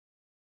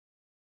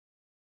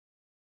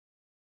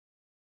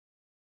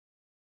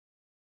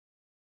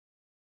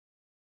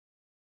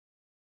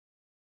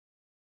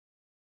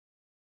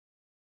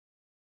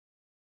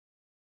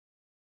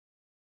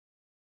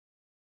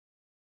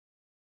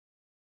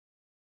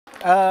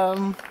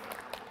Um,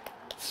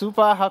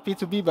 Super happy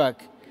to be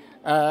back.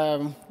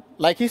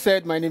 Like he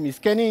said, my name is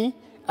Kenny,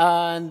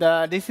 and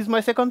this is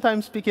my second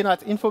time speaking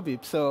at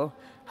Infobip, so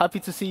happy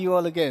to see you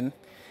all again.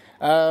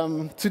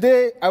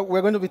 Today,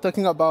 we're going to be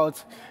talking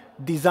about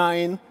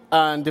design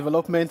and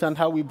development and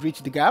how we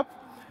bridge the gap.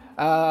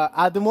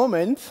 At the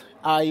moment,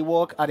 I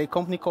work at a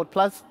company called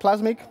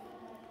Plasmic.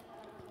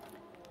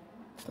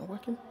 It's not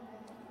working?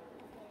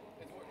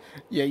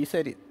 Yeah, you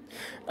said it.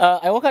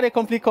 I work at a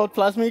company called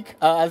Plasmic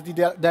as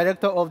the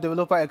director of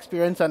developer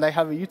experience, and I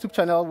have a YouTube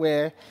channel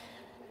where,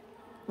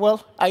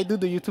 well, I do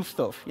the YouTube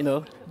stuff,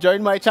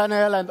 join my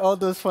channel and all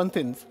those fun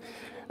things.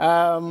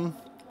 I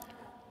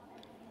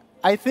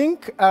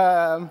think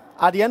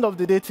at the end of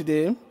the day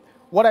today,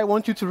 what I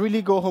want you to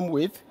really go home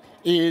with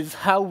is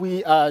how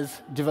we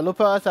as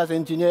developers, as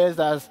engineers,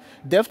 as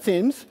dev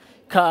teams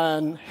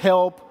can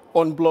help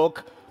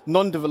unblock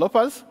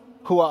non-developers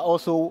who are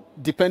also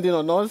depending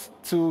on us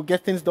to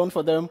get things done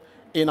for them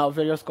in our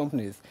various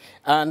companies.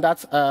 And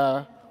that's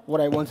what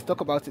I want to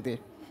talk about today.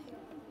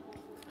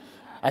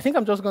 I think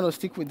I'm just going to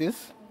stick with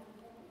this.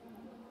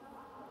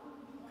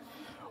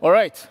 All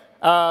right.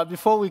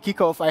 Before we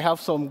kick off, I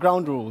have some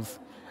ground rules.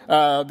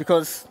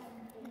 Because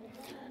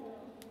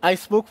I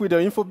spoke with the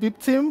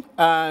Infobip team,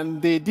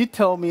 and they did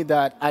tell me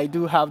that I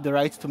do have the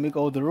right to make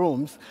all the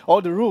rules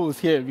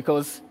here,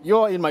 because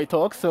you're in my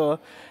talk, so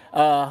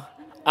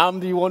I'm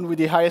the one with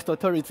the highest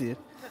authority.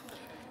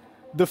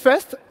 The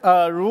first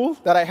rule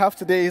that I have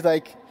today is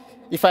like,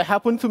 if I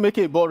happen to make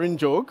a boring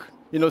joke,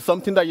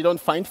 something that you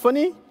don't find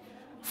funny,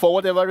 for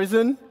whatever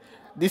reason,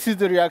 this is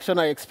the reaction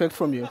I expect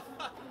from you.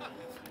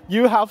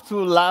 You have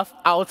to laugh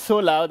out so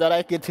loud that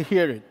I get to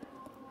hear it.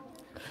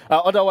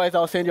 Otherwise,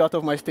 I'll send you out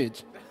of my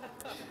stage.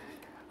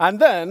 And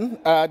then,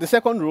 the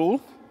second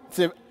rule, it's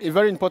a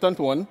very important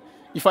one.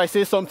 If I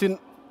say something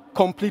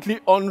completely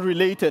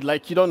unrelated,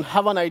 like you don't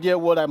have an idea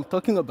what I'm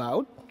talking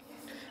about,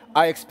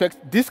 I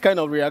expect this kind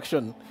of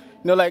reaction.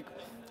 Like,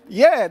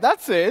 yeah,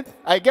 that's it.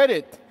 I get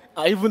it.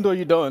 Even though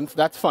you don't,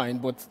 that's fine,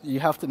 but you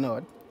have to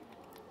nod.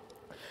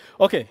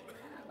 OK,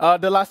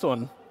 the last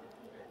one.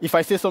 If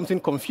I say something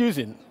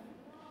confusing,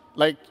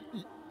 like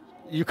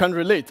you can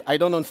relate, I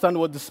don't understand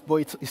what this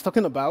boy is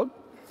talking about,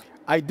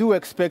 I do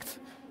expect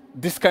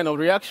this kind of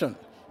reaction.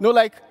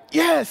 Like,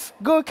 yes,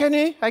 go,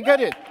 Kenny, I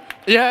get it.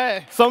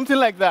 Yeah, something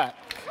like that.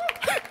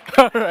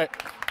 All right.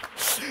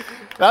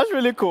 That's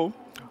really cool.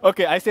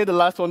 OK, I said the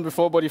last one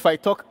before, but if I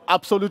talk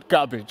absolute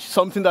garbage,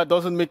 something that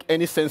doesn't make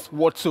any sense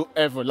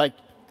whatsoever, like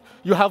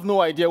you have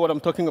no idea what I'm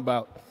talking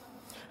about,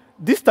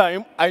 this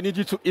time, I need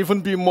you to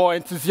even be more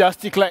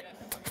enthusiastic, like,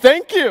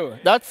 thank you,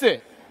 that's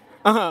it.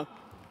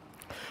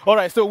 All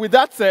right, so with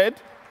that said,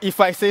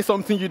 if I say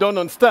something you don't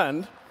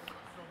understand,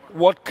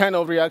 what kind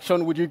of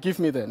reaction would you give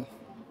me then?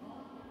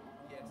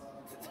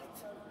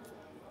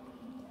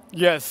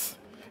 Yes,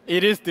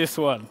 it is this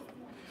one.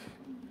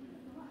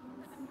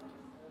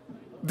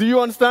 Do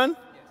you understand?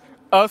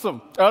 Awesome.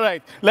 All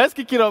right, let's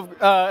kick it off,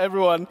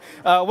 everyone.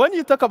 When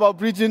you talk about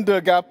bridging the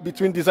gap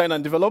between design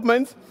and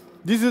development,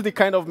 this is the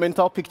kind of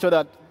mental picture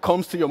that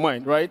comes to your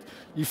mind, right?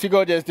 You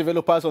figure there's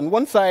developers on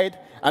one side,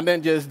 and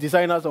then there's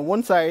designers on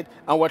one side,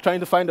 and we're trying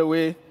to find a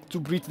way to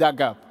bridge that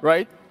gap,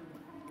 right?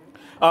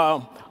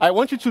 I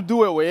want you to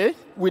do away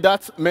with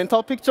that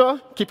mental picture,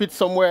 keep it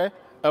somewhere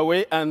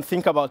away, and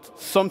think about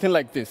something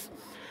like this.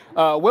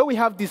 Where we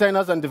have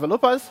designers and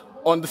developers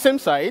on the same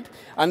side,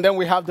 and then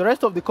we have the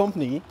rest of the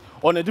company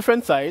on a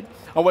different side,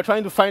 and we're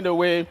trying to find a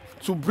way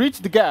to bridge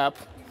the gap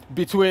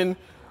between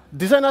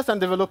designers and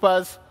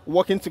developers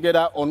working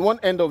together on one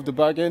end of the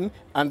bargain,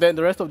 and then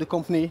the rest of the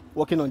company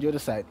working on the other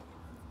side.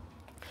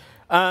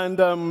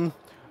 And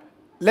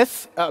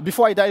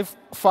before I dive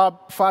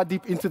far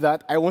deep into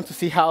that, I want to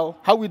see how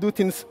we do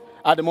things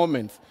at the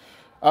moment.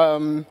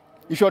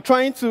 If you're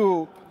trying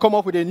to come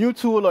up with a new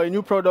tool or a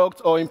new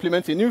product or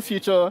implement a new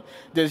feature,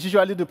 there's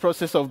usually the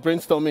process of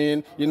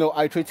brainstorming,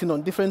 iterating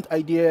on different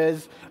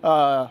ideas,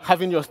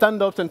 having your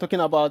stand-ups and talking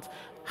about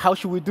how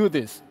should we do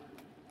this.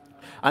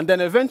 And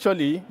then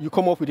eventually, you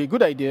come up with a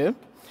good idea,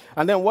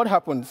 and then what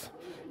happens?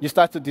 You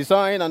start to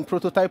design and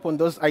prototype on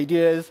those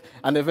ideas,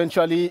 and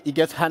eventually, it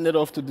gets handed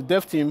off to the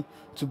dev team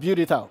to build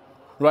it out,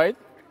 right?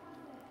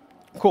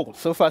 Cool,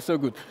 so far so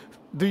good.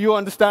 Do you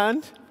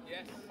understand?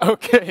 Yes.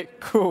 OK,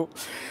 cool.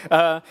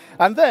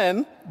 And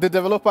then, the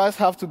developers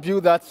have to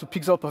build that to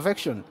pixel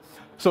perfection.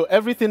 So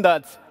everything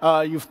that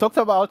you've talked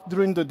about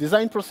during the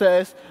design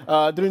process,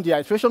 during the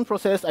iteration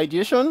process,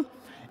 ideation,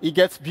 it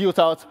gets built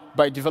out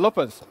by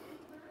developers.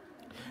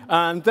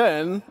 And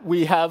then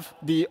we have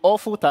the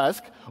awful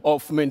task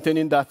of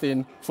maintaining that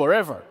thing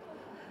forever,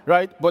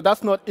 right? But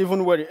that's not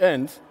even where it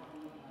ends.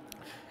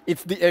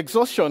 It's the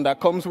exhaustion that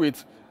comes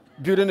with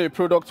building a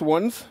product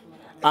once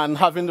and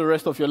having the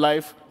rest of your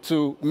life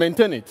to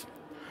maintain it.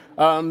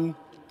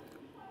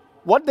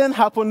 What then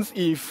happens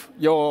if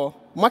your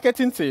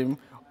marketing team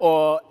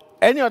or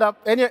any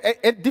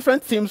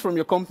different teams from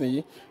your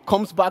company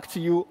comes back to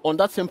you on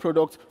that same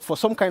product for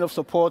some kind of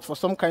support, for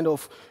some kind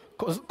of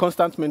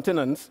constant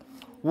maintenance?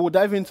 We'll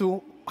dive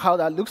into how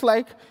that looks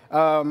like.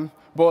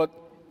 But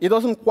it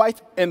doesn't quite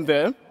end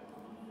there.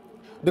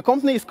 The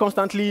company is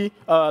constantly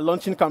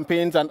launching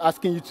campaigns and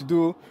asking you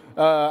to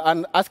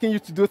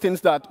do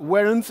things that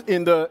weren't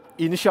in the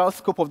initial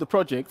scope of the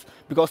project,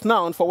 because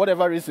now, for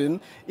whatever reason,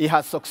 it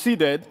has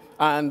succeeded,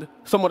 and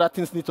some other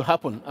things need to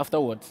happen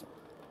afterwards.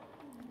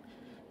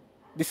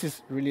 This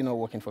is really not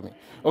working for me.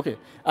 OK,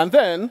 and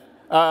then,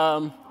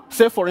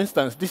 say, for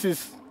instance, this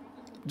is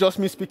just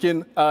me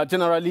speaking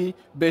generally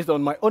based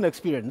on my own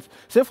experience.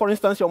 Say, for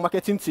instance, your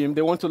marketing team,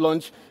 they want to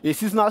launch a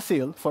seasonal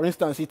sale. For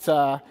instance,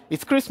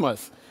 it's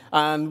Christmas,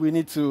 and we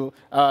need to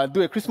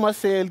do a Christmas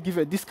sale, give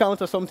a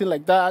discount or something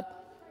like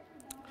that.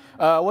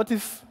 What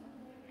if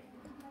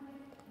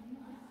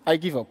I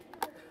give up?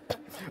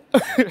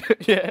 What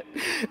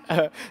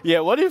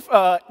if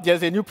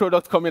there's a new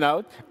product coming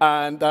out,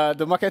 and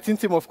the marketing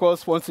team, of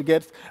course, wants to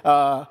get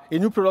a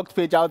new product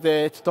page out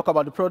there to talk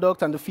about the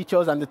product and the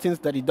features and the things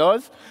that it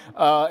does.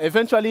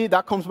 Eventually,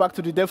 that comes back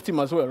to the dev team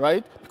as well,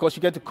 right? Because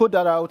you get to code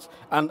that out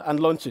and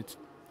launch it.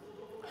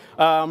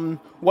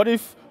 What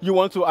if you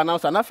want to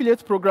announce an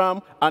affiliate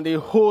program and a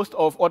host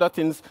of other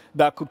things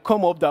that could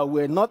come up that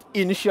were not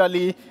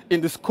initially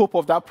in the scope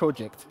of that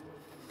project?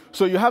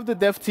 So you have the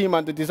dev team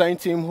and the design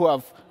team who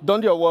have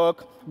done their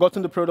work,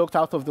 gotten the product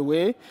out of the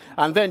way,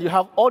 and then you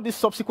have all these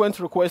subsequent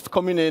requests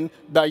coming in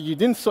that you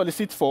didn't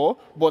solicit for,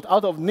 but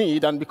out of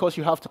need, and because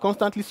you have to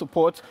constantly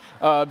support,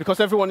 because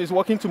everyone is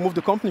working to move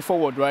the company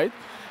forward, right?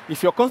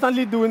 If you're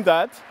constantly doing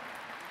that,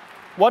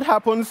 what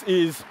happens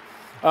is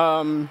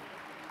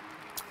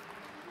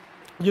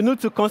you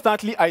need to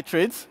constantly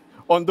iterate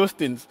on those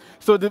things.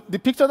 So the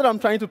picture that I'm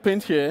trying to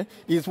paint here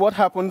is what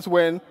happens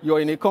when you're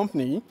in a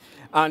company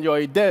and you're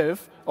a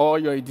dev or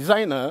you're a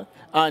designer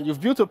and you've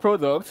built a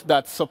product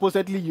that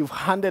supposedly you've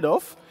handed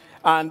off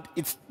and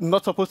it's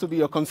not supposed to be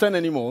your concern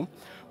anymore,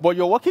 but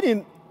you're working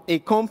in a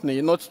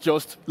company, not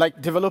just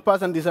like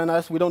developers and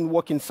designers. We don't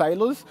work in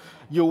silos.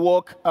 You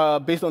work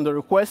based on the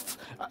requests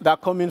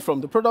that come in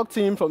from the product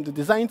team, from the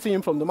design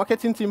team, from the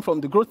marketing team,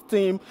 from the growth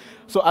team.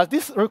 So as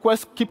these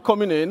requests keep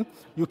coming in,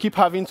 you keep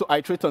having to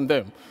iterate on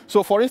them.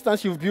 So for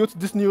instance, you've built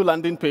this new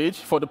landing page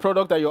for the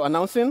product that you're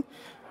announcing.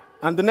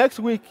 And the next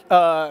week,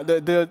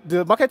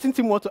 the marketing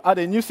team want to add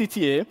a new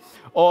CTA,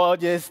 or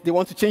they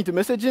want to change the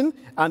messaging,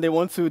 and they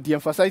want to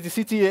de-emphasize the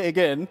CTA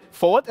again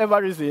for whatever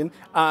reason,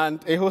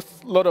 and a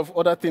lot of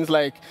other things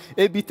like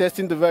A/B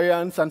testing the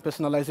variants and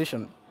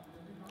personalization.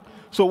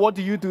 So what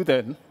do you do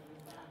then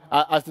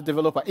as the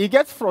developer? It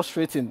gets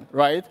frustrating,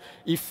 right,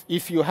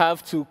 if you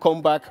have to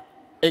come back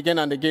again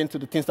and again to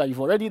the things that you've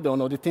already done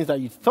or the things that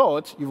you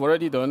thought you've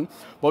already done,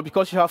 but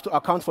because you have to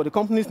account for the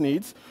company's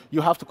needs,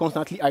 you have to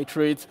constantly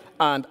iterate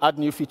and add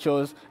new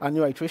features and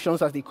new iterations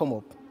as they come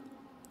up.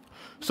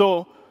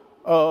 So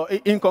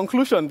in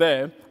conclusion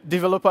there,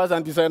 developers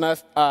and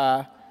designers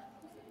are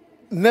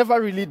never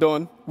really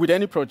done with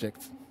any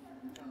project,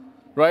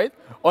 right?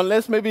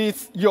 Unless maybe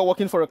you're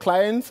working for a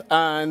client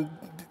and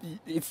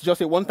it's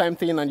just a one-time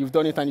thing and you've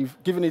done it and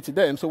you've given it to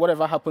them, so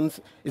whatever happens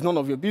is none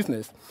of your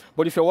business.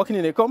 But if you're working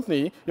in a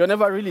company, you're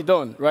never really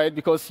done, right?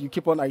 Because you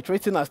keep on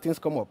iterating as things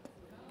come up.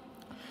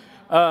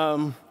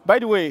 By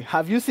the way,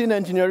 have you seen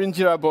engineering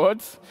Jira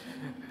boards?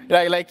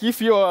 Like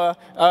if you're,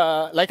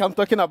 like I'm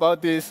talking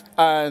about this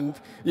and,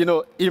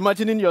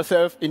 imagining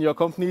yourself in your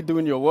company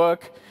doing your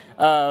work,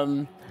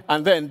 and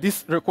then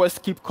these requests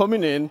keep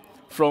coming in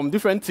from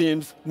different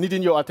teams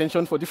needing your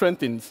attention for different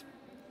things.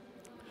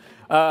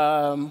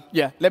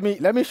 Let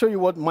me show you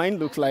what mine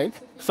looks like.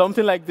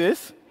 Something like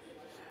this.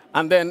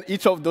 And then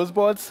each of those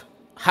boards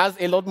has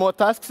a lot more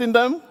tasks in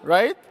them,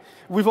 right?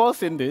 We've all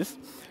seen this.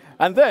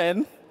 And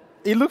then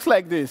it looks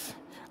like this.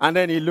 And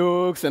then it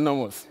looks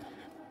enormous.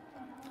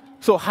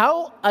 So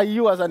how are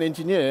you as an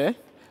engineer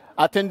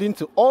attending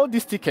to all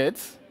these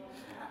tickets?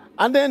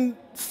 And then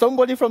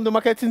somebody from the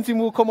marketing team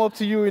will come up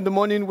to you in the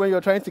morning when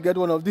you're trying to get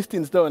one of these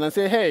things done and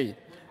say, hey,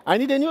 I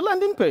need a new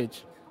landing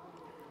page.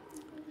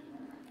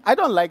 I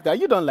don't like that.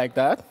 You don't like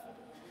that.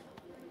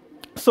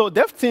 So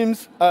dev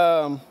teams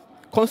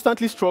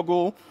constantly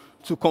struggle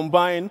to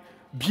combine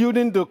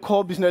building the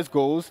core business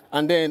goals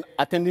and then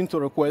attending to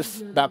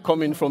requests that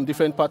come in from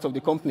different parts of the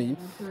company.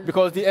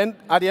 Because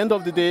at the end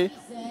of the day,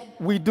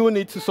 we do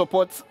need to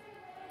support.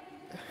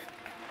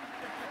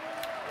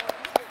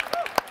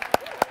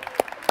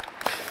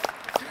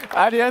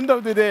 At the end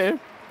of the day,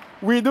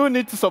 we do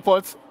need to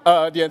support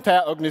the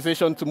entire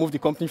organization to move the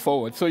company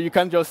forward. So you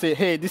can't just say,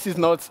 hey, this is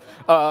not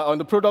on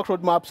the product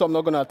roadmap, so I'm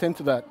not going to attend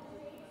to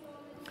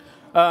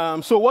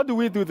that. So what do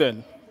we do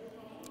then?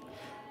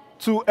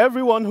 To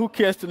everyone who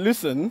cares to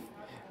listen,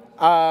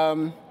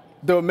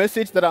 the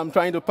message that I'm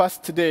trying to pass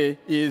today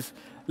is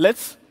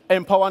let's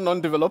empower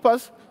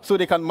non-developers so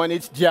they can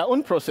manage their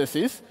own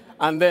processes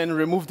and then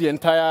remove the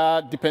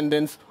entire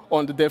dependence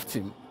on the dev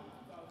team.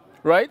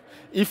 right?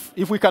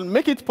 If we can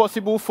make it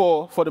possible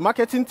for the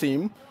marketing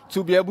team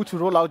to be able to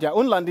roll out their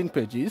own landing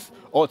pages,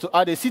 or to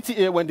add a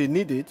CTA when they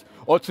need it,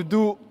 or to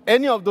do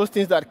any of those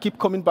things that keep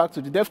coming back to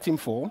the dev team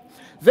for,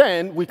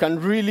 then we can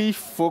really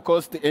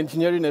focus the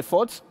engineering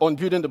efforts on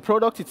building the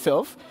product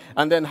itself,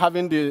 and then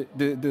having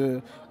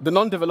the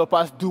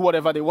non-developers do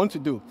whatever they want to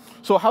do.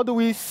 So how do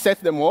we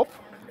set them up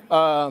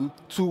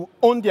to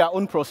own their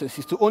own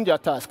processes, to own their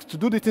tasks, to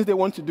do the things they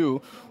want to do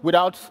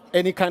without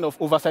any kind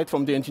of oversight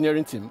from the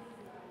engineering team?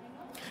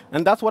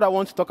 And that's what I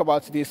want to talk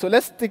about today. So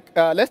let's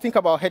think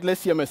about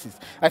headless CMSs.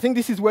 I think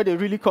this is where they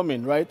really come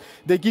in, right?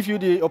 They give you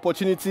the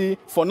opportunity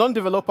for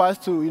non-developers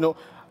to,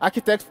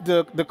 architect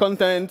the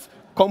content,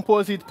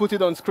 compose it, put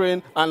it on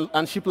screen,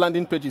 and ship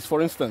landing pages,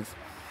 for instance.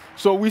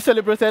 So we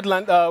celebrated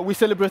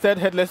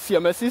headless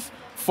CMSs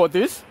for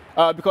this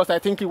because I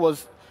think it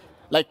was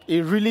like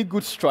a really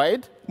good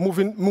stride,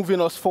 moving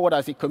us forward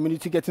as a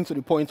community, getting to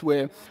the point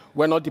where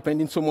we're not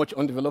depending so much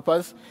on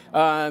developers.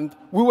 And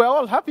we were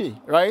all happy,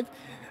 right?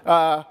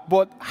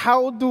 But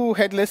how do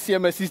headless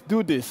CMSs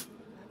do this,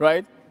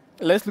 right?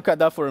 Let's look at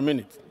that for a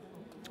minute.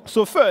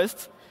 So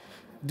first,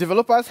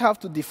 developers have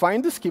to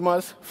define the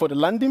schemas for the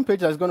landing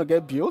page that's going to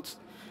get built.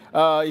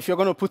 If you're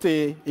going to put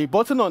a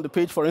button on the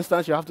page, for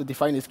instance, you have to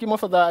define a schema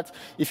for that.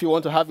 If you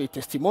want to have a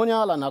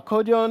testimonial, an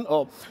accordion,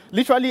 or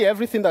literally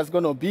everything that's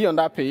going to be on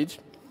that page,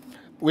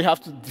 we have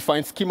to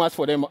define schemas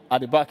for them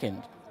at the back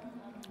end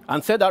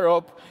and set that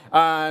up.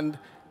 And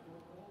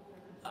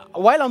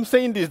while I'm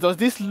saying this, does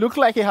this look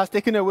like it has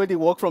taken away the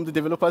work from the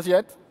developers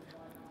yet?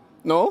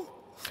 No?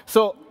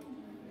 So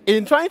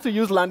in trying to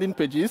use landing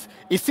pages,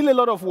 it's still a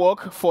lot of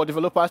work for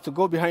developers to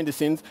go behind the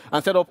scenes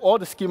and set up all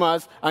the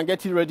schemas and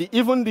get it ready.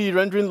 Even the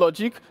rendering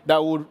logic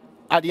that would,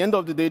 at the end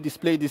of the day,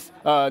 display this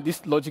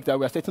logic that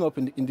we are setting up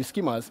in the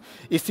schemas,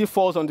 it still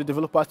falls on the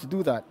developers to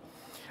do that.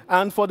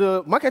 And for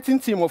the marketing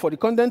team or for the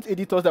content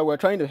editors that we're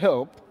trying to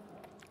help,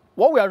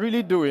 what we are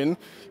really doing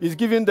is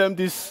giving them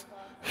this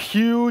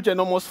huge,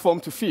 enormous form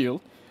to fill,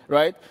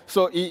 right?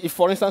 So if,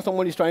 for instance,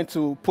 someone is trying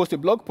to post a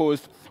blog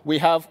post, we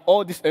have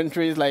all these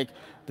entries like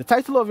the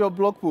title of your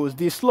blog post,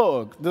 the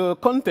slug, the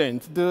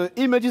content, the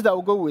images that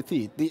will go with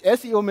it, the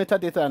SEO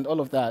metadata, and all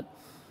of that.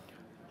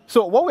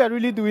 So what we are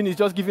really doing is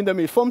just giving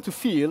them a form to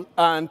fill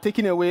and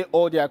taking away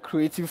all their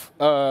creative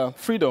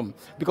freedom.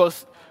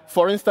 Because,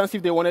 for instance,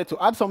 if they wanted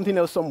to add something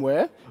else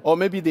somewhere, or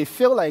maybe they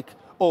feel like,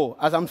 oh,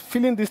 as I'm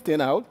filling this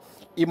thing out,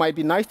 it might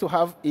be nice to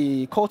have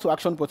a call to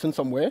action button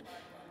somewhere.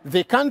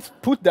 They can't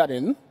put that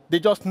in. They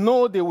just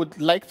know they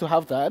would like to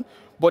have that,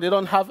 but they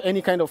don't have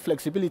any kind of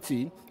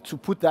flexibility to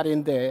put that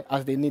in there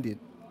as they need it.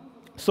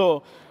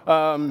 So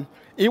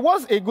it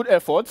was a good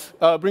effort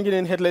bringing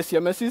in headless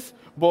CMSs,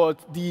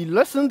 but the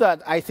lesson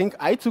that I think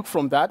I took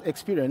from that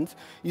experience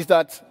is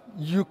that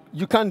you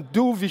can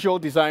do visual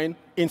design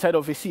inside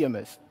of a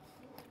CMS.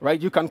 Right?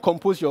 You can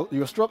compose your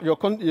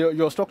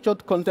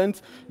structured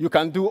content. You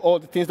can do all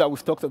the things that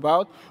we've talked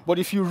about. But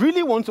if you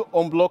really want to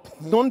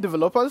unblock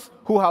non-developers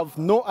who have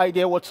no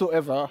idea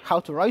whatsoever how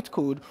to write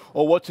code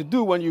or what to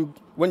do when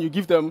you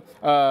give them,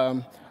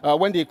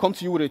 when they come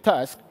to you with a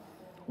task,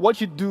 what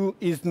you do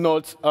is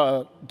not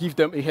give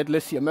them a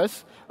headless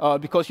CMS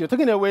because you're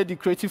taking away the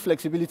creative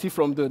flexibility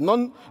from the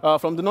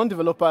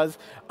non-developers,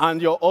 and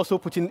you're also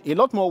putting a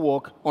lot more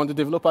work on the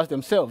developers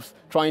themselves,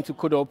 trying to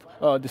code up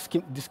the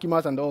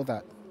schemas and all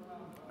that.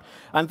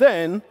 And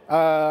then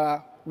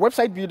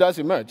website builders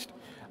emerged.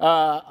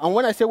 And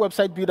when I say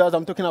website builders,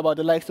 I'm talking about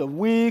the likes of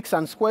Wix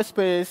and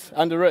Squarespace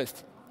and the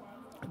rest.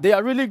 They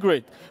are really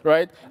great,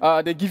 right?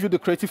 They give you the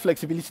creative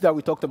flexibility that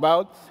we talked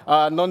about.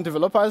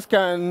 Non-developers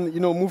can,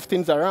 move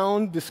things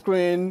around the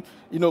screen.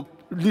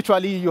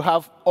 Literally, you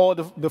have all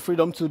the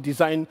freedom to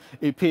design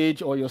a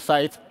page or your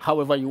site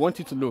however you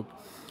want it to look.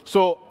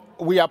 So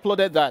we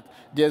applauded that.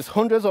 There's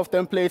hundreds of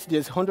templates.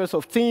 There's hundreds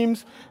of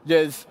themes.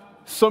 There's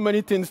so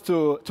many things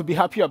to be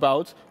happy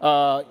about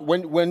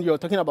when you're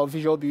talking about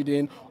visual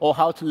building or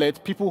how to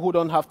let people who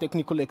don't have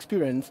technical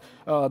experience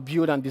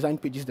build and design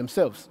pages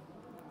themselves.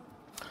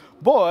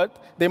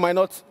 But they might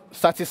not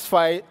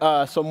satisfy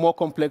some more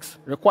complex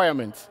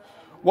requirements.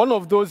 One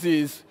of those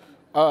is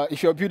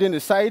if you're building a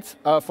site,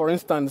 for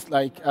instance,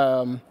 like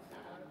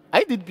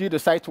I did build a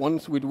site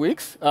once with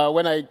Wix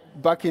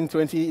back in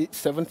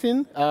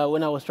 2017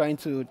 when I was trying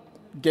to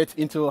get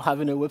into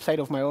having a website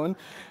of my own.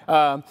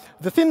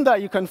 The thing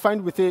that you can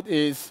find with it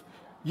is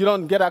you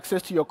don't get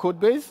access to your code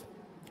base.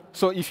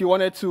 So if you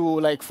wanted to,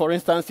 like, for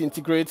instance,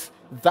 integrate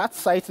that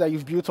site that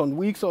you've built on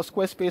Wix or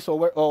Squarespace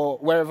or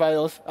wherever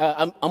else,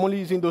 I'm only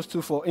using those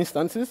two for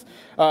instances,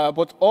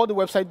 but all the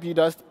website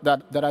builders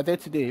that are there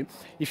today,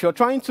 if you're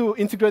trying to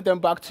integrate them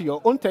back to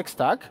your own tech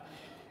stack,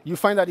 you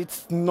find that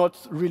it's not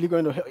really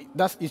going to help.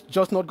 It's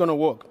just not going to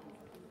work.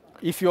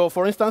 If you're,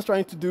 for instance,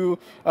 trying to do,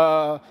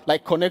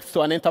 like, connect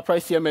to an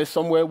enterprise CMS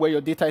somewhere where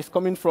your data is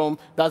coming from,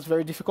 that's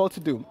very difficult to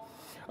do.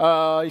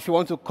 If you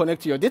want to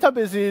connect to your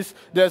databases,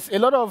 there's a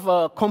lot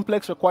of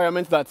complex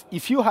requirements that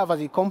if you have as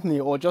a company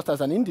or just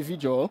as an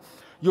individual,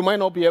 you might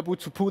not be able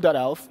to pull that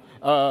off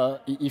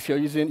if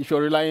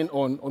you're relying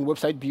on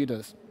website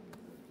builders.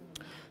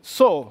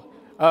 So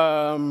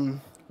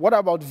What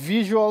about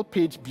visual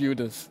page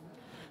builders?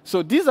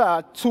 So these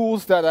are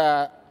tools that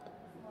are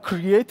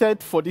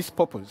created for this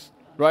purpose,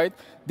 right?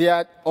 They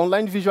are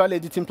online visual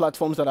editing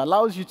platforms that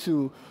allows you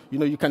to,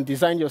 you can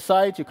design your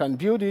site, you can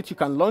build it, you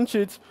can launch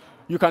it,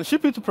 you can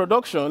ship it to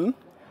production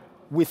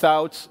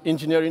without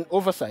engineering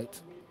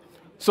oversight.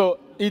 So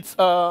it's,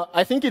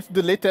 I think it's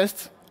the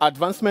latest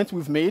advancement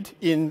we've made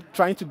in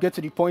trying to get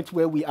to the point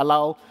where we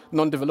allow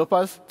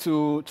non-developers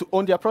to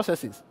own their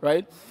processes,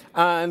 right?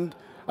 And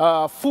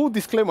full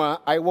disclaimer,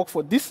 I work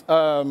for this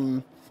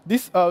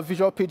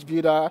visual page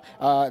builder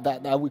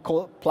that we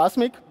call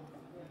Plasmic.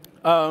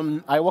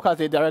 I work as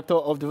a director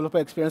of developer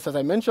experience, as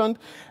I mentioned.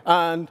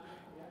 And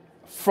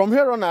from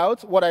here on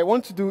out, what I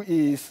want to do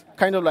is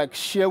kind of like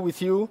share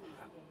with you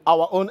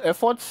our own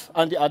efforts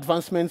and the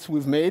advancements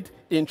we've made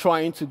in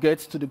trying to get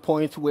to the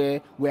point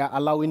where we are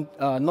allowing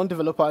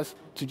non-developers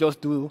to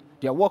just do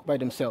their work by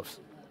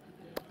themselves.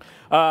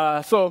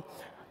 So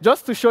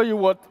just to show you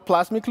what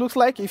Plasmic looks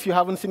like, if you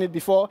haven't seen it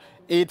before,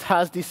 it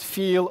has this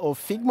feel of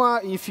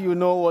Figma, if you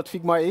know what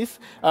Figma is,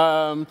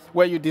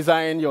 where you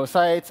design your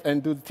sites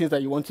and do the things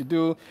that you want to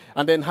do,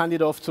 and then hand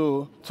it off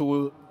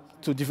to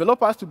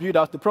developers to build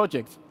out the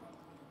project.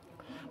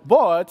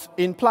 But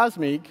in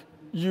Plasmic,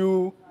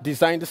 you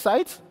design the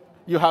site,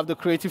 you have the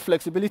creative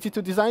flexibility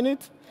to design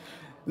it,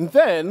 and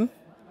then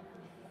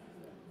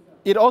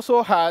it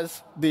also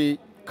has the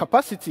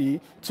capacity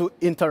to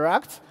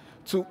interact,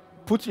 to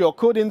put your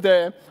code in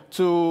there,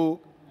 to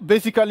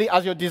basically,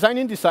 as you're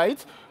designing the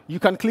site, you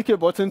can click a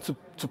button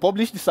to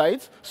publish the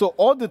site. So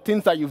all the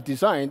things that you've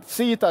designed,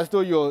 see it as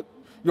though you're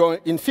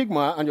in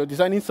Figma and you're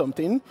designing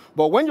something,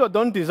 but when you're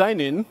done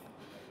designing,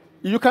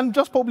 you can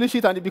just publish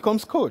it and it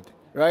becomes code,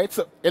 right?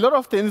 So a lot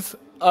of things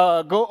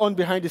go on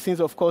behind the scenes,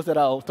 of course, that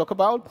I'll talk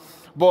about,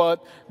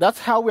 but that's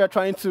how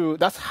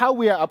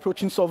we are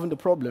approaching solving the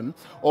problem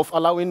of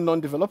allowing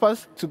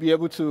non-developers to be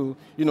able to,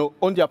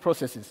 own their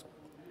processes.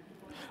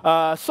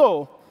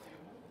 So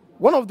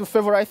one of the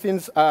favorite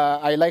things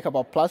I like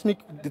about Plasmic,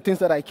 the things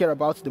that I care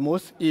about the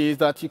most, is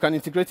that you can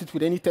integrate it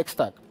with any tech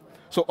stack.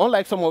 So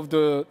unlike some of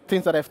the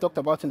things that I've talked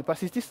about in the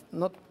past, is this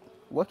not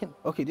working?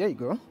 OK, there you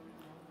go.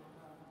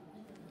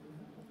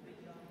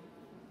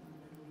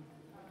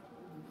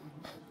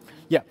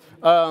 Yeah.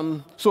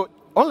 So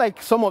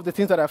unlike some of the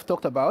things that I've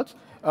talked about,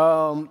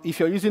 if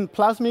you're using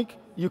Plasmic,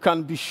 you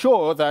can be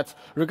sure that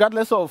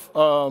regardless of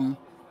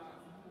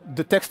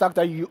the tech stack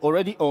that you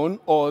already own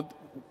or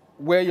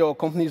where your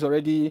company is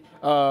already,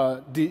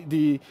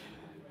 the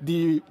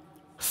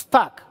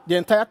stack, the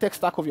entire tech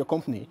stack of your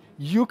company,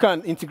 you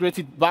can integrate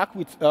it back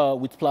with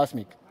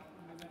Plasmic.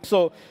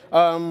 So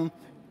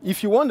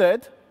if you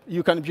wanted,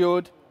 you can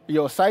build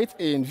your site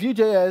in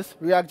Vue.js,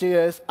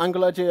 React.js,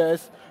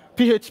 AngularJS,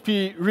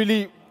 PHP,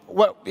 really,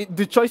 well,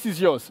 the choice is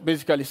yours,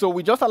 basically. So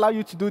we just allow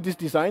you to do these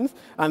designs,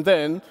 and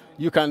then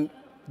you can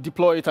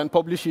deploy it and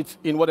publish it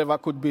in whatever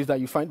code base that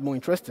you find more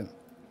interesting.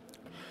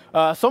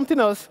 Something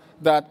else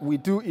that we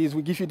do is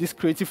we give you this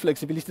creative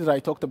flexibility that I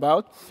talked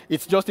about.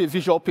 It's just a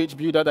visual page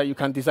builder that you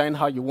can design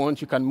how you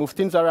want. You can move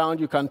things around.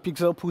 You can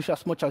pixel push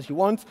as much as you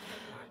want.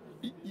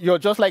 You're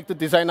just like the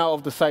designer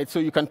of the site, so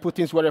you can put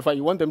things wherever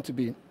you want them to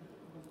be.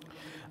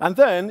 And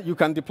then you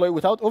can deploy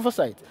without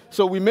oversight.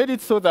 So we made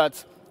it so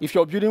that if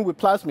you're building with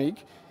Plasmic,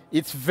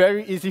 it's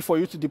very easy for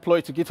you to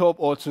deploy to GitHub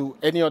or to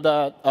any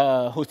other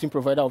hosting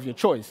provider of your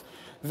choice.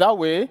 That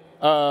way,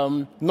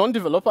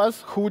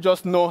 non-developers who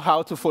just know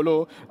how to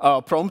follow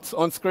prompts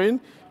on screen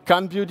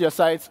can build your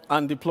sites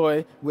and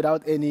deploy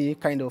without any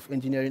kind of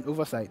engineering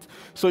oversight.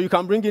 So you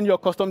can bring in your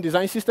custom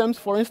design systems,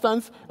 for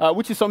instance,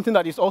 which is something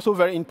that is also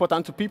very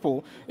important to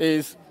people,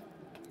 is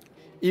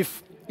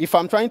if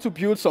I'm trying to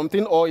build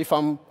something or if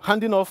I'm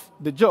handing off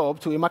the job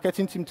to a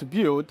marketing team to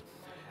build,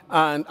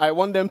 and I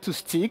want them to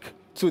stick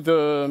to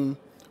the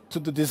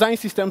design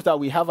systems that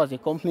we have as a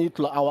company,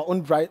 to our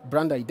own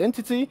brand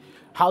identity,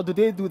 how do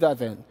they do that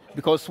then?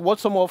 Because what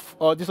some of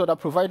these other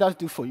providers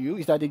do for you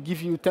is that they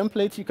give you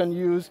templates you can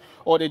use,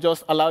 or they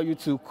just allow you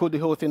to code the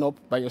whole thing up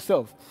by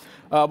yourself.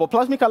 But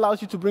Plasmic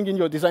allows you to bring in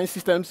your design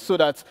systems so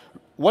that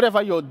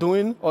whatever you're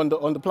doing on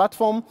the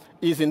platform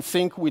is in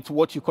sync with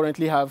what you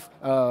currently have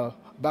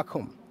back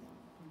home.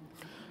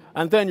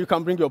 And then you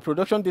can bring your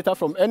production data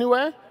from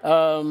anywhere.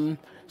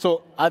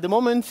 So at the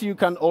moment, you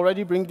can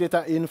already bring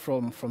data in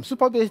from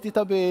Supabase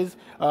database,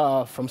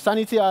 from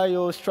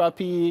Sanity.io,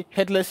 Strapi,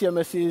 headless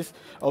CMSs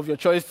of your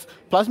choice.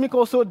 Plasmic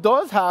also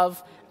does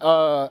have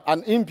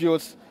an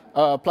inbuilt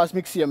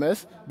Plasmic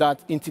CMS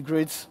that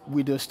integrates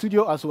with the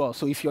studio as well.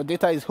 So if your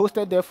data is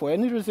hosted there for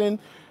any reason,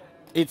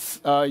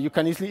 you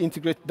can easily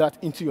integrate that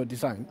into your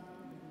design.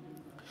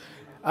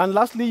 And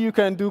lastly, you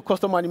can do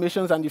custom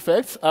animations and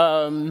effects.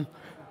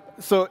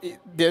 So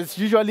there's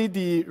usually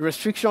the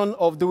restriction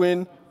of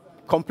doing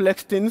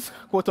complex things,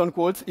 quote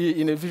unquote,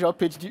 in a visual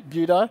page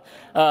builder.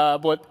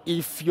 But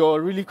if you're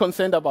really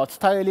concerned about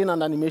styling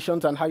and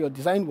animations and how your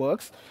design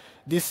works,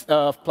 this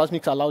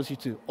Plasmic allows you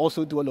to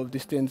also do all of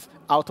these things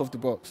out of the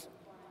box.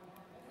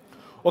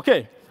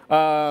 OK,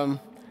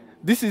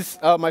 this is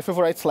my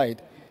favorite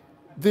slide.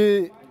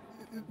 The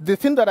the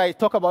thing that I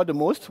talk about the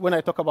most when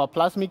I talk about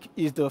Plasmic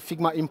is the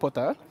Figma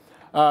importer,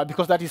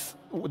 because that is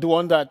the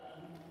one that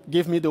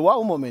gave me the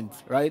wow moment,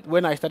 right?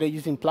 When I started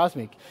using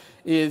Plasmic,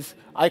 is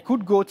I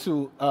could go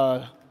to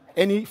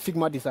any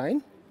Figma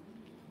design.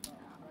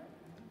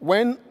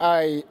 When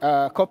I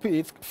copy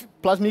it,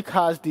 Plasmic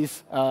has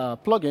this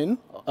plugin,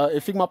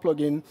 a Figma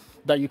plugin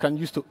that you can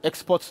use to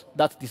export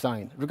that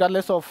design,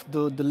 regardless of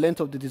the length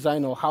of the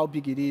design or how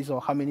big it is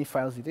or how many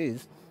files it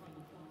is.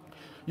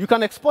 You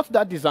can export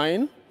that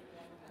design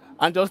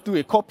and just do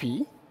a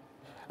copy.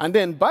 And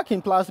then back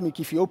in Plasmic,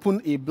 if you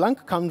open a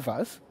blank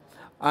canvas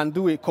and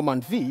do a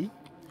Command V,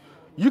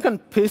 you can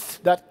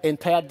paste that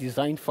entire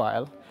design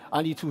file,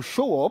 and it will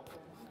show up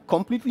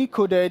completely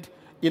coded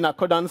in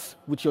accordance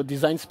with your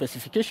design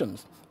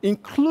specifications,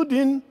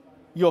 including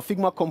your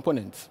Figma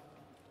components.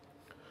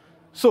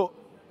 So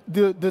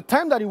the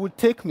time that it would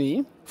take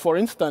me, for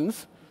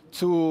instance,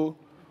 to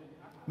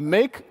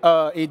make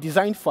a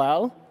design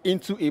file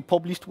into a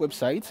published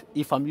website,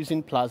 if I'm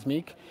using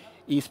Plasmic,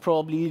 is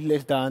probably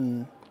less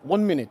than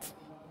 1 minute,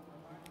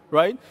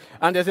 right?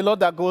 And there's a lot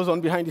that goes on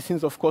behind the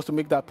scenes, of course, to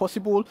make that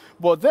possible.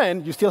 But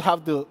then you still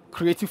have the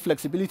creative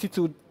flexibility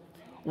to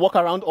work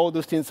around all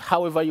those things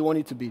however you want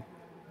it to be.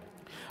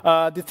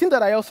 The thing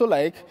that I also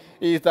like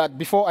is that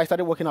before I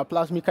started working at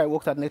Plasmic, I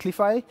worked at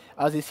Netlify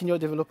as a senior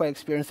developer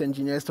experience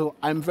engineer. So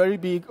I'm very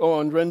big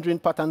on rendering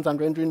patterns and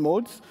rendering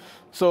modes.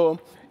 So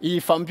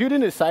if I'm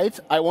building a site,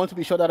 I want to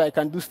be sure that I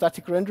can do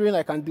static rendering,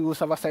 I can do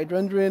server-side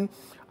rendering.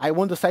 I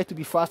want the site to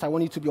be fast, I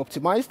want it to be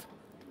optimized.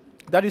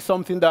 That is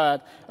something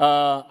that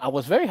I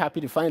was very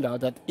happy to find out,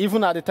 that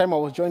even at the time I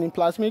was joining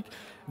Plasmic,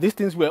 these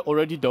things were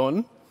already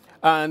done.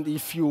 And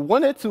if you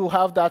wanted to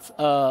have that,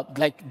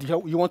 like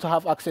you want to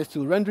have access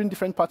to rendering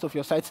different parts of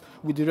your sites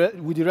with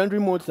the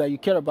rendering modes that you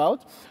care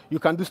about, you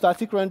can do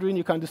static rendering,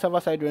 you can do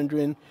server-side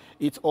rendering.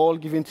 It's all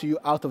given to you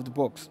out of the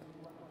box.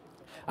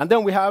 And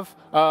then we have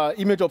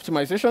image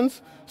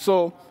optimizations.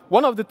 So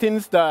one of the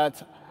things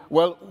that,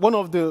 well, one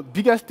of the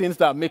biggest things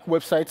that make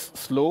websites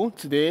slow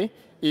today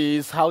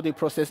is how they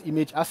process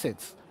image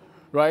assets,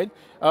 right?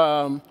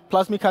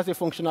 Plasmic has a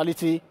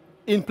functionality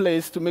in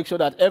place to make sure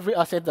that every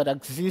asset that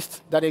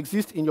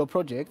exists in your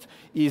project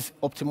is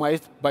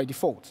optimized by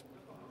default.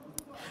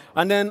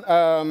 And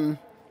then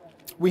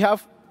we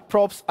have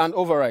props and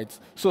overrides.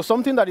 So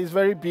something that is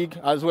very big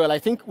as well, I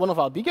think one of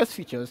our biggest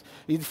features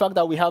is the fact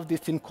that we have this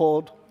thing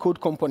called code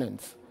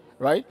components,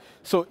 right?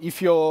 So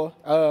if you're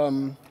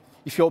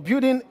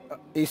building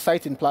a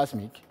site in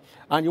Plasmic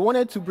and you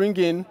wanted to bring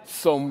in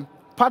some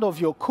part of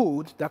your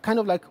code that kind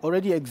of like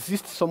already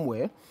exists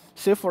somewhere,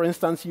 say for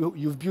instance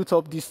you've built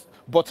up this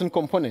button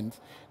component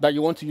that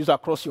you want to use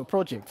across your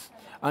projects,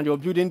 and you're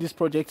building this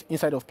project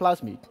inside of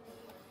Plasmic,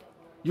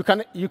 you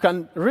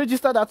can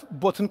register that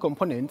button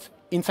component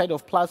inside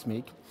of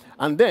Plasmic,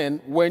 and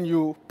then when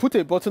you put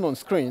a button on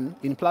screen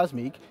in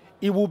Plasmic,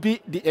 it will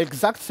be the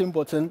exact same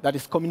button that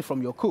is coming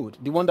from your code,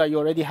 the one that you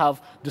already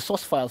have the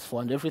source files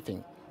for and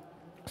everything.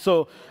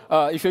 So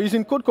if you're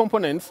using code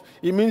components,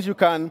 it means you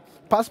can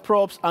pass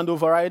props and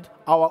override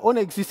our own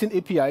existing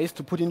APIs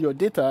to put in your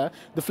data.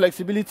 The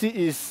flexibility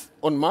is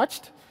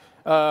unmatched,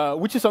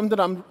 which is something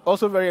I'm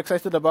also very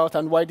excited about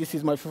and why this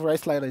is my favorite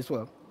slide as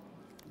well.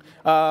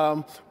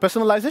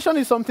 Personalization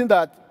is something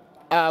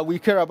that we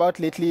care about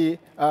lately.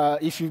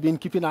 If you've been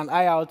keeping an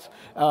eye out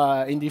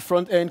in the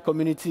front-end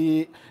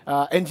community,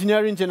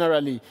 engineering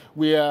generally,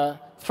 we are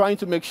trying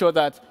to make sure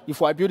that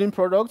if we're building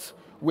products,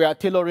 we are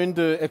tailoring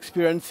the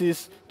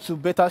experiences to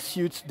better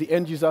suit the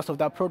end users of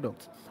that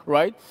product,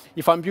 right?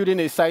 If I'm building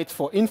a site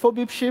for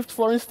Infobip Shift,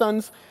 for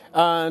instance,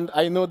 and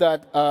I know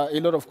that a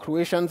lot of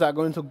Croatians are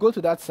going to go to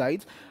that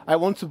site, I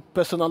want to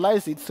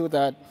personalize it so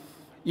that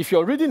if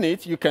you're reading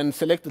it, you can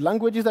select the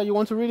languages that you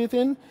want to read it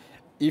in.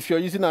 If you're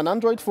using an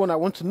Android phone, I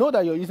want to know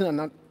that you're using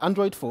an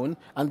Android phone,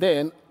 and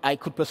then I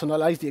could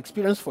personalize the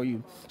experience for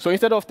you. So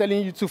instead of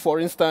telling you to, for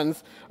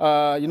instance,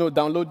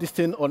 download this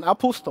thing on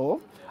Apple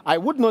Store, I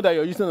would know that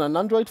you're using an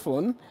Android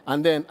phone,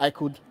 and then I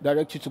could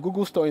direct you to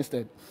Google Store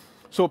instead.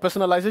 So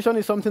personalization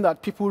is something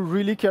that people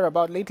really care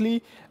about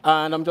lately,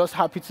 and I'm just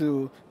happy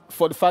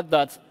for the fact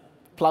that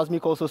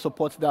Plasmic also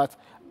supports that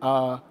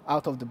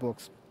out of the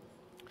box.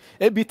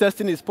 A/B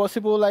testing is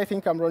possible. I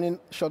think I'm running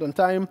short on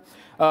time.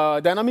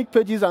 Dynamic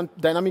pages and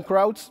dynamic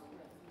routes.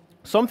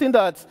 Something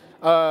that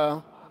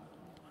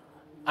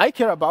I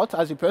care about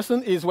as a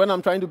person is when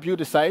I'm trying to build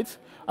a site,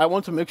 I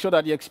want to make sure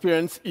that the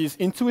experience is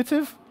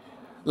intuitive,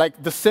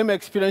 like the same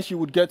experience you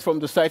would get from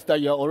the site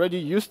that you're already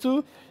used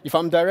to. If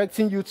I'm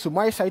directing you to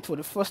my site for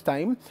the first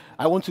time,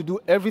 I want to do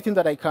everything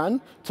that I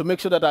can to make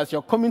sure that as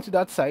you're coming to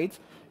that site,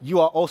 you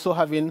are also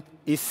having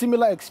a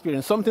similar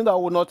experience, something that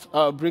will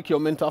not break your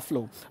mental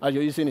flow as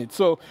you're using it.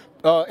 So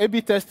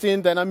A/B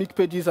testing, dynamic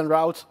pages, and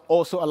routes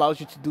also allows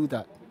you to do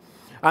that.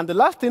 And the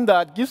last thing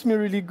that gives me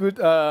really good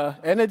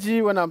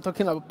energy when I'm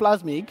talking about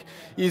Plasmic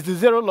is the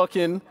zero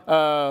lock-in.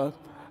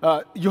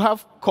 You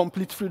have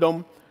complete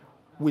freedom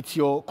with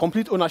your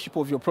complete ownership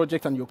of your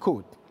project and your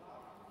code,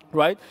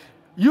 right?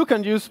 You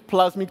can use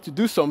Plasmic to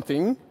do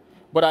something,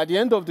 but at the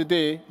end of the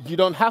day, you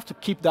don't have to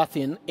keep that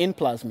in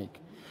Plasmic.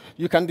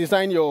 You can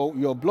design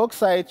your blog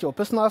site, your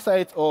personal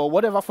site, or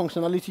whatever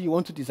functionality you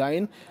want to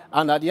design,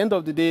 and at the end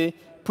of the day,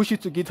 push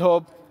it to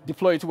GitHub,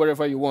 deploy it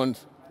wherever you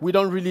want. We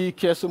don't really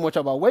care so much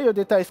about where your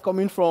data is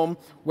coming from,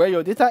 where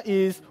your data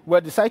is, where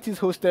the site is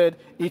hosted.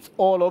 It's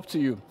all up to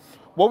you.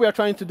 What we are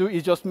trying to do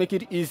is just make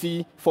it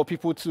easy for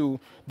people to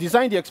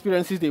design the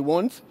experiences they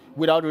want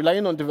without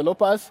relying on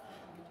developers,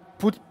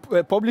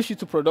 publish it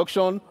to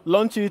production,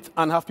 launch it,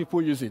 and have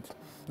people use it.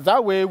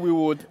 That way, we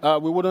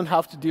wouldn't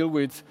have to deal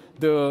with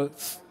the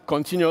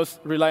continuous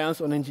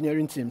reliance on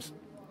engineering teams.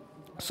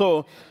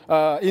 So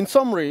in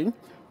summary,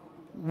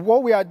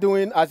 what we are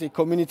doing as a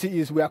community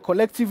is we are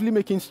collectively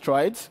making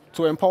strides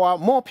to empower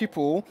more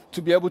people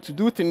to be able to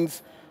do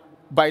things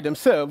by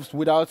themselves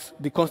without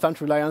the constant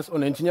reliance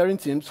on engineering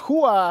teams,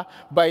 who are,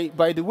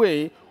 by the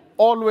way,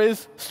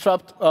 always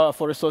strapped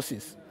for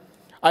resources.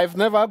 I've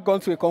never gone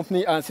to a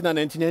company and seen an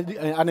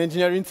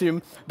engineering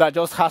team that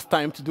just has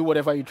time to do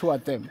whatever you throw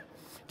at them.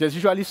 There's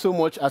usually so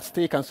much at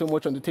stake and so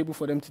much on the table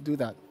for them to do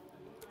that.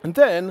 And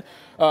then,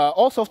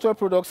 all software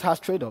products has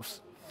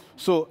trade-offs.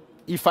 So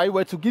if I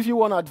were to give you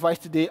one advice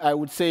today, I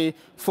would say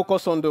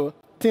focus on the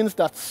things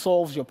that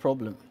solves your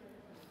problem.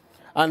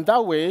 And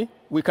that way,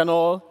 we can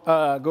all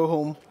go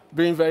home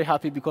being very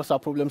happy because our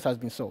problems has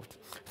been solved.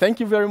 Thank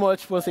you very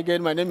much. Once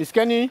again, my name is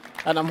Kenny,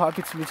 and I'm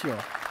happy to meet you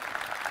all.